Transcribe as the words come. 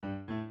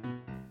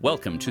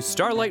Welcome to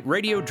Starlight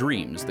Radio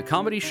Dreams, the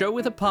comedy show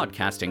with a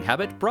podcasting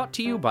habit brought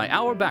to you by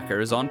our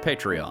backers on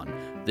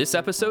Patreon. This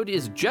episode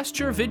is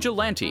Gesture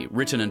Vigilante,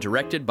 written and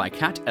directed by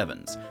Kat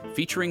Evans,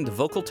 featuring the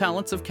vocal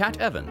talents of Kat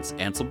Evans,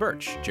 Ansel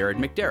Birch, Jared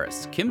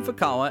McDarris, Kim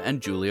Fukawa,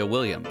 and Julia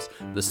Williams.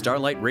 The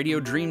Starlight Radio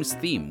Dreams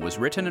theme was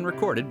written and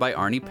recorded by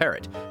Arnie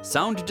Parrott.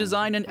 Sound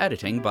design and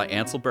editing by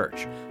Ansel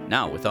Birch.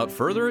 Now, without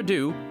further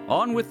ado,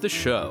 on with the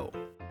show.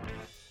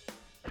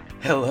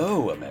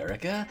 Hello,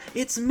 America.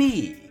 It's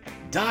me,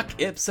 Doc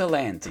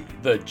Ypsilanti,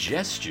 the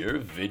Gesture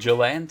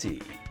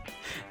Vigilante.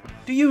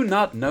 Do you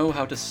not know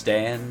how to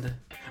stand?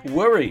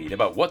 Worried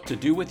about what to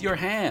do with your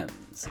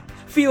hands?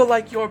 Feel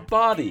like your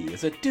body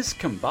is a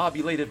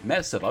discombobulated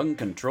mess of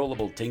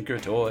uncontrollable tinker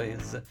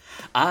toys?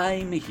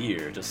 I'm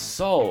here to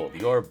solve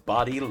your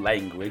body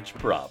language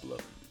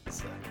problems.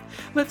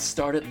 Let's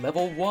start at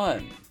level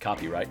 1,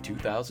 copyright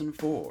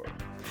 2004.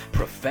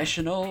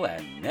 Professional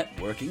and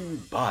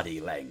networking body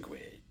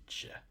language.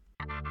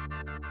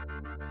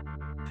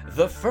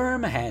 The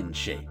firm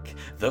handshake,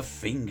 the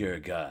finger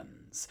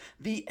guns,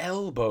 the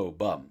elbow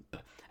bump,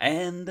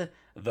 and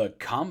the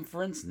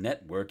conference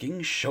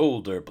networking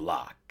shoulder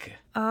block.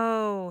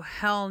 Oh,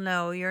 hell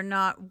no, you're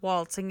not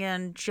waltzing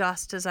in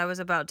just as I was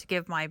about to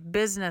give my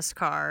business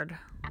card.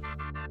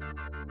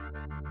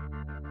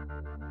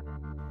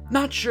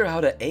 Not sure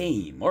how to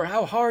aim or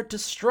how hard to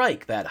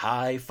strike that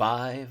high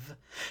five?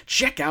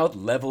 Check out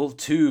Level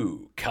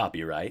 2,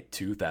 copyright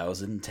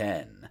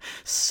 2010.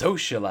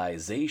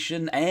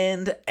 Socialization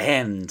and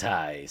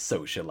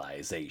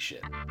anti-socialization.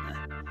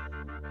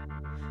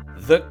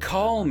 The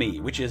call me,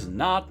 which is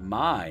not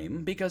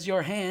mime because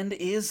your hand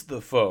is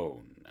the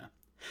phone.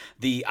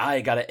 The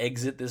I gotta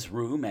exit this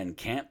room and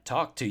can't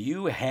talk to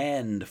you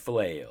hand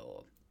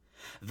flail.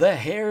 The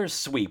hair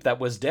sweep that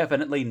was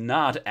definitely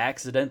not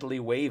accidentally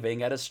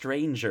waving at a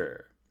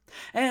stranger.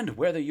 And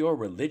whether you're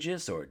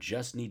religious or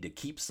just need to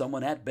keep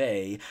someone at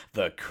bay,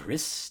 the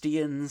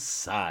Christian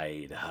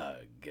side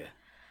hug.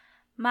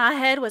 My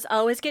head was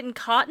always getting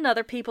caught in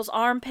other people's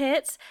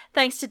armpits.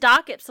 Thanks to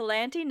Doc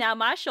Ypsilanti, now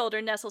my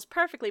shoulder nestles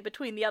perfectly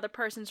between the other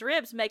person's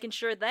ribs, making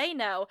sure they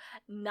know,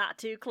 not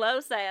too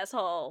close,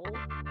 asshole.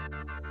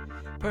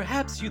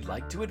 Perhaps you'd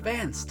like to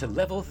advance to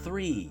level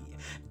 3.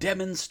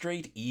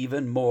 Demonstrate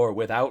even more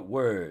without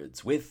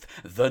words with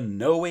the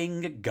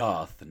knowing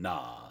goth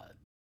nod.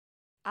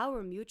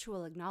 Our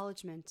mutual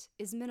acknowledgement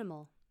is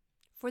minimal.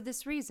 For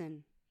this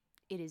reason,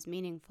 it is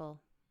meaningful.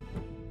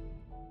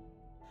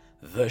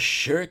 The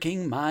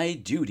shirking my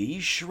duty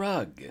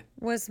shrug.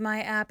 Was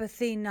my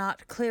apathy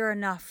not clear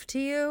enough to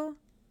you?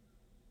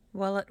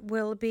 Well, it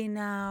will be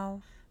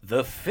now.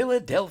 The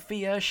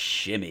Philadelphia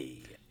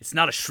shimmy. It's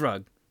not a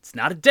shrug. It's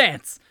not a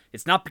dance.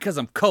 It's not because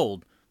I'm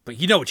cold. But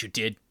you know what you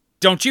did,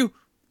 don't you?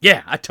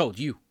 Yeah, I told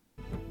you.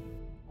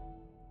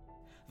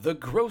 The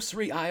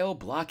grocery aisle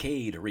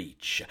blockade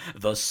reach,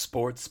 the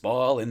sports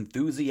ball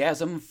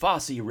enthusiasm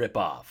Fosse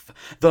ripoff,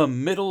 the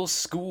middle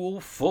school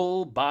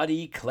full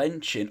body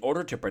clench in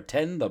order to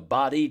pretend the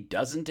body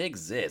doesn't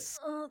exist.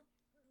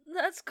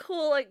 That's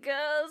cool, I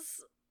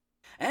guess.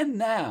 And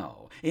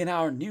now, in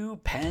our new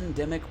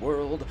pandemic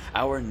world,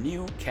 our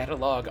new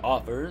catalog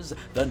offers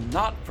the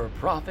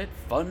not-for-profit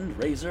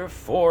fundraiser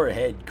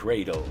forehead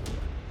cradle,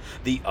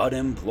 the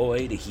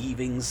unemployed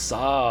heaving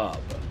sob,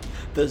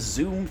 the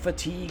Zoom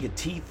fatigue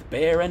teeth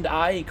bare and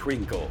eye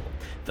crinkle,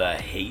 the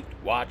hate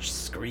watch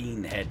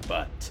screen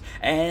headbutt,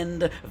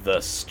 and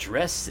the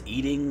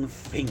stress-eating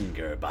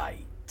finger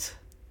bite.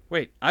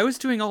 Wait, I was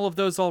doing all of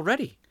those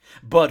already.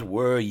 But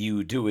were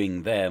you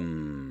doing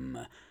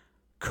them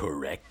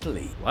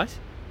correctly? What?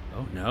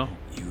 Oh no.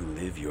 You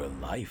live your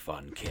life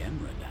on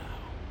camera now.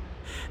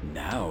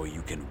 Now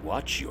you can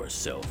watch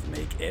yourself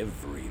make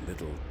every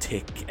little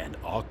tick and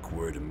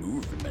awkward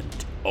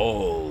movement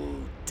all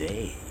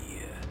day.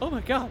 Oh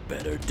my god.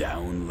 Better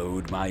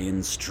download my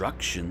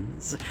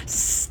instructions.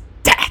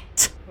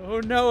 Stat! Oh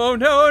no, oh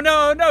no, oh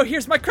no, oh no,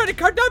 here's my credit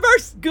card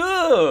numbers!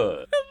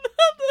 Good!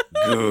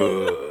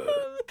 Good.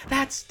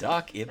 That's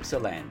Doc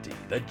Ypsilanti,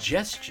 the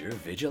Gesture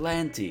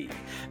Vigilante.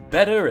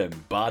 Better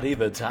embody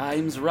the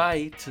times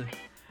right,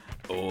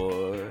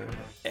 or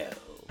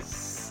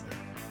else.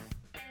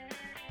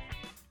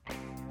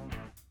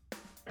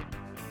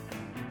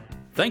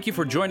 Thank you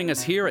for joining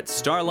us here at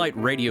Starlight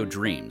Radio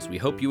Dreams. We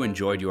hope you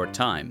enjoyed your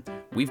time.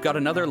 We've got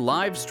another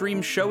live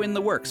stream show in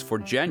the works for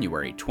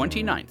January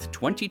 29th,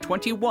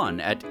 2021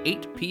 at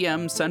 8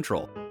 p.m.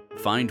 Central.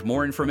 Find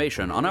more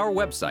information on our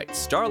website,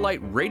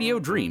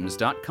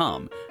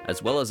 starlightradiodreams.com,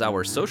 as well as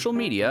our social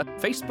media,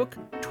 Facebook,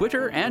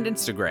 Twitter, and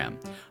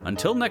Instagram.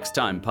 Until next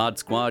time, Pod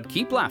Squad,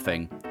 keep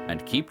laughing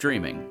and keep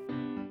dreaming.